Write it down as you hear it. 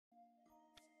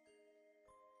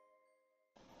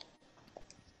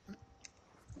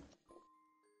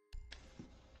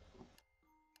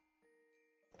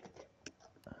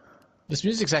This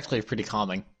music's actually pretty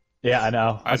calming. Yeah, I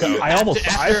know. I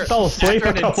After- fell asleep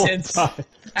a couple intense- times.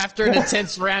 After an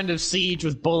intense round of siege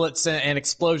with bullets and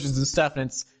explosions and stuff, and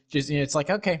it's just, you know, it's like,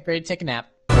 okay, ready to take a nap.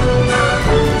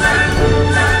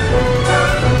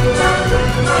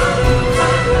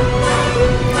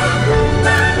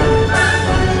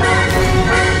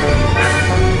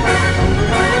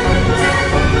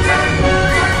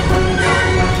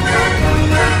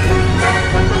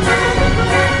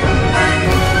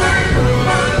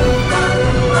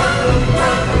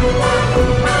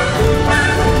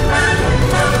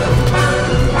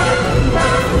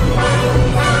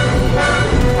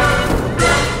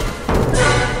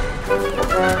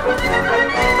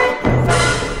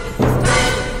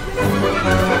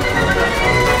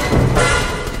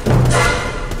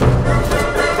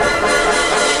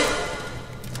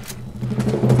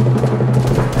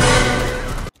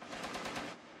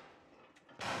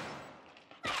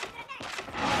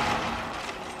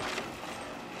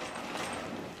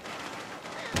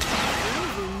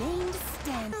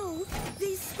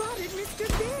 They spotted Mr.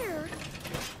 Bear!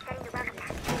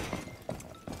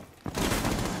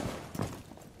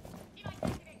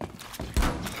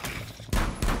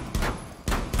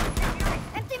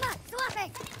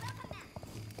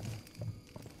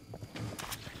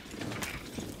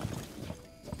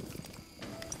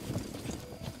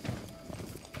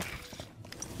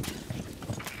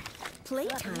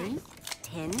 Playtime,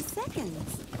 10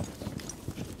 seconds.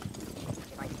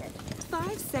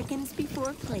 5 seconds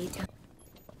before playtime.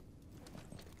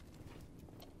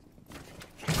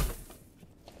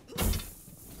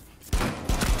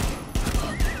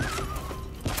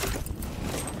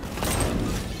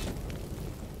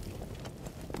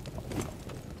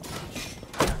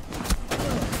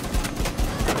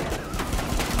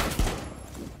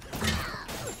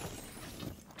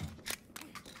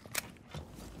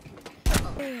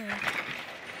 There.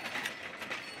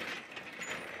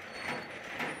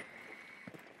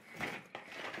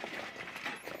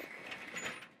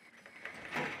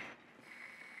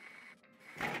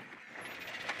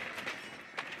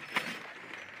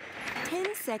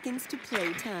 10 seconds to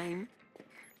playtime.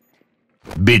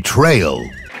 Betrayal.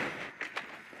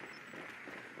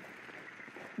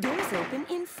 Doors open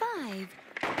in 5.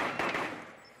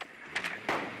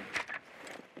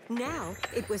 Now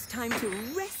it was time to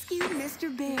rescue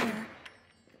Mr. Bear.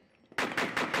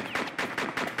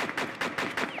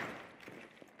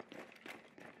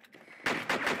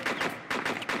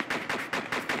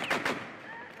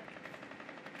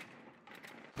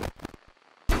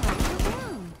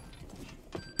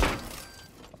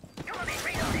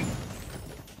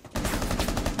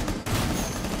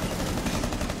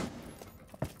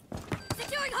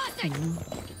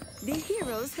 The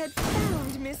heroes had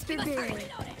found Mr. Bear,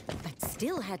 but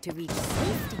still had to reach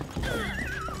safety.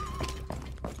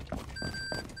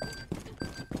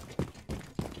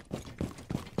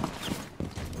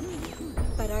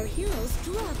 But our heroes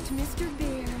dropped Mr.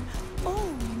 Bear. Oh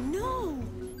no!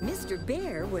 Mr.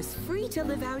 Bear was free to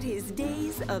live out his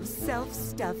days of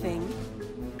self-stuffing.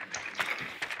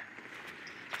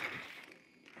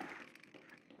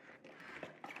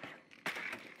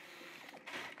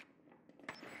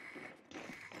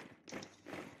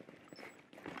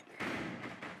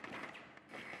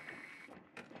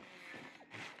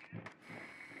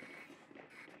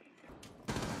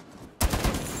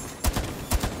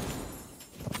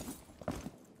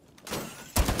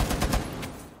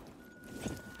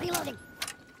 Reloading.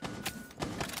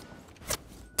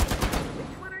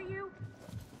 Which one are you?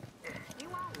 You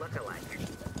all look alike.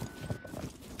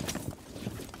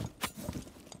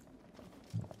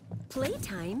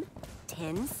 Playtime,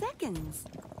 10 seconds.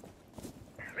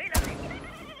 Reloading.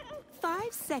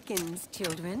 5 seconds,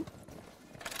 children.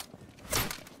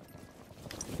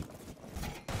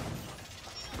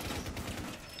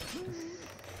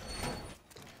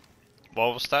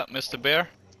 What was that, Mr. Bear?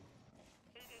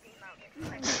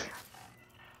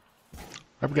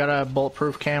 I've got a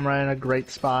bulletproof camera in a great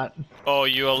spot. Oh,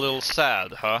 you a little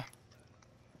sad, huh?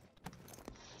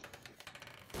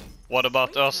 What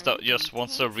about us that just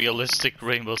wants a realistic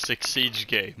Rainbow Six Siege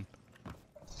game?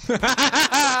 We're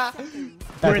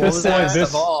We'll the say saddest this-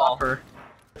 of all.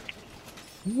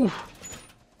 Come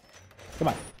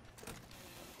on.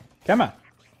 Come on.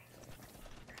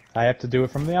 I have to do it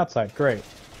from the outside. Great.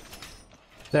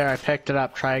 There, I picked it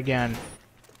up. Try again.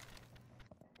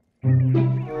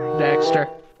 Dexter.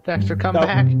 Dexter, come No.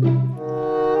 back.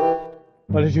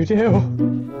 What did you do?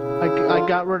 I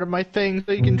got rid of my thing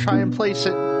so you can try and place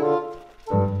it.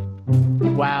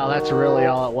 Wow, that's really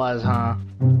all it was, huh?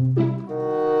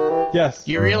 Yes.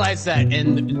 You realize that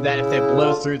that if they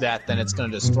blow through that, then it's going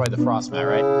to destroy the frost mat,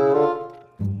 right?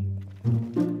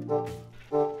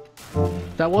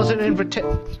 That wasn't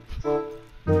invitation.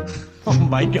 Oh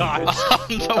my god.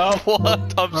 No,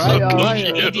 what? I'm so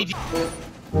confused.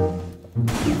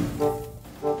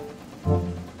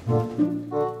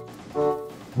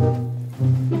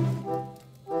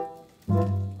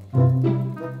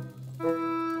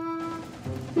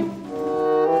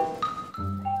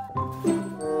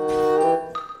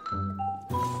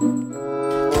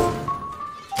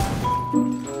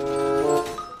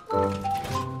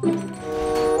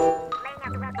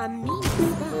 A mean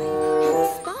spy had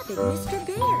spotted Mr.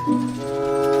 Bear.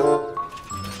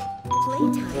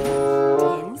 Playtime,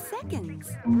 10 seconds.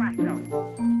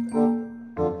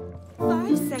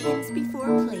 5 seconds before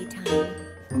playtime.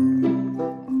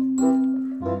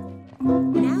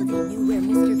 Now they knew where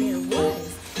Mr. Bear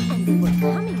was, and they were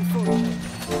coming for him.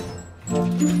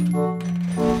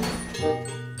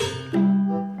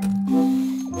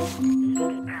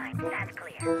 That's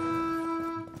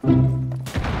clear.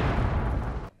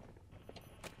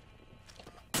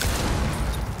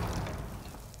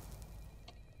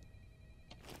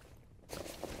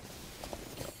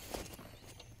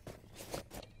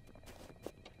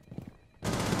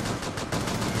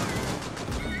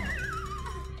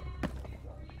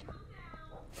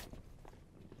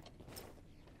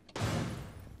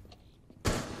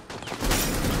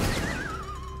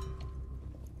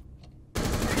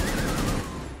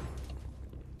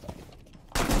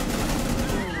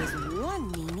 There was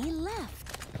one meanie left.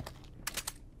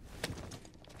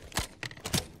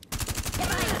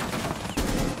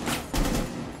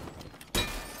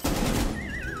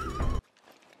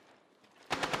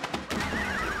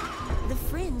 The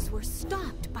friends were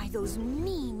stopped by those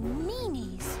mean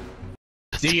meanies.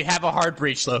 Do you have a hard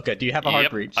breach, Loka? Do you have a hard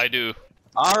Yep, breach? I do.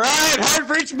 Alright, hard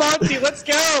breach Monty, let's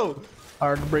go!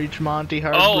 Hard breach Monty,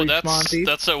 hard Oh, breach Monty.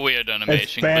 that's a weird animation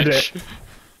It's glitch. Bandit.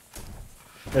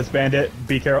 It's Bandit.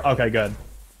 Be careful. Okay, good.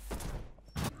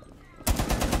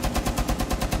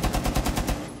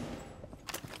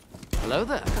 Hello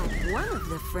there. But one of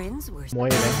the friends were I'm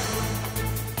waiting.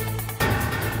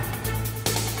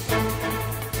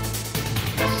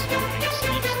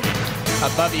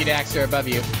 Above you, Daxter, above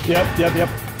you. Yep, yep, yep.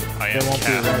 I They am won't be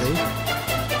capped. ready.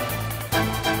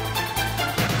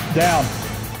 Down.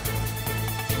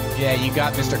 Yeah, you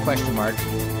got Mr. Question Mark.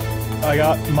 I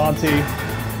got Monty.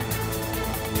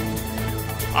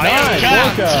 I am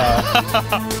capped!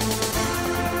 Loka.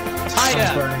 Tied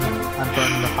up! I'm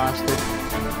burning the hostage.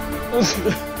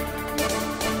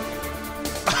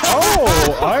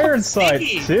 Oh, Iron Sight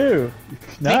Sneaky. too.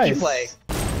 Nice. Sneaky play.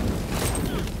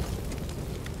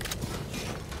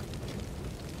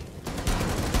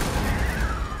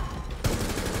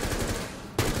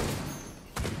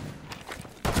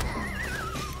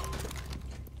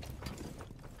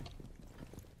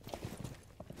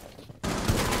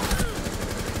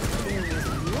 There was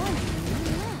one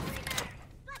meanie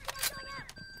left.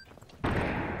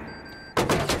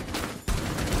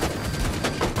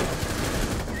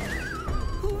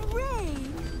 Hooray!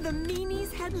 The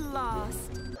meanies had lost.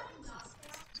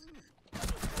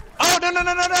 Oh, no, no,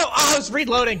 no, no, no! Oh, I was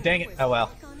reloading, dang it. Oh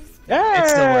well. Yay! It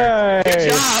still worked. Good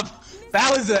job!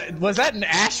 That was that an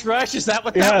ash rush? Is that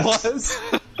what that Yes. was?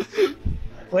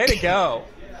 Way to go.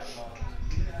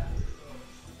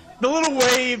 The little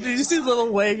wave, did you see the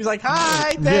little wave? He's like,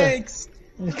 hi, thanks!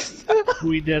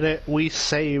 We did it. We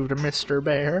saved Mr.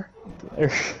 Bear.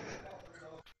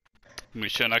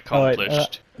 Mission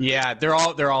accomplished. Yeah, they're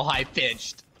all high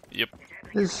pitched. Yep.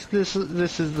 This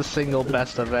is the single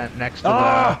best event next to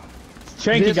Ah!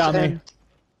 Shanky this got me. and-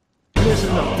 This is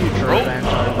the future event.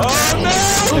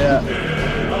 Oh no! Yeah.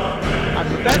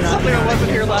 That's something I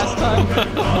wasn't here last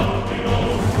time.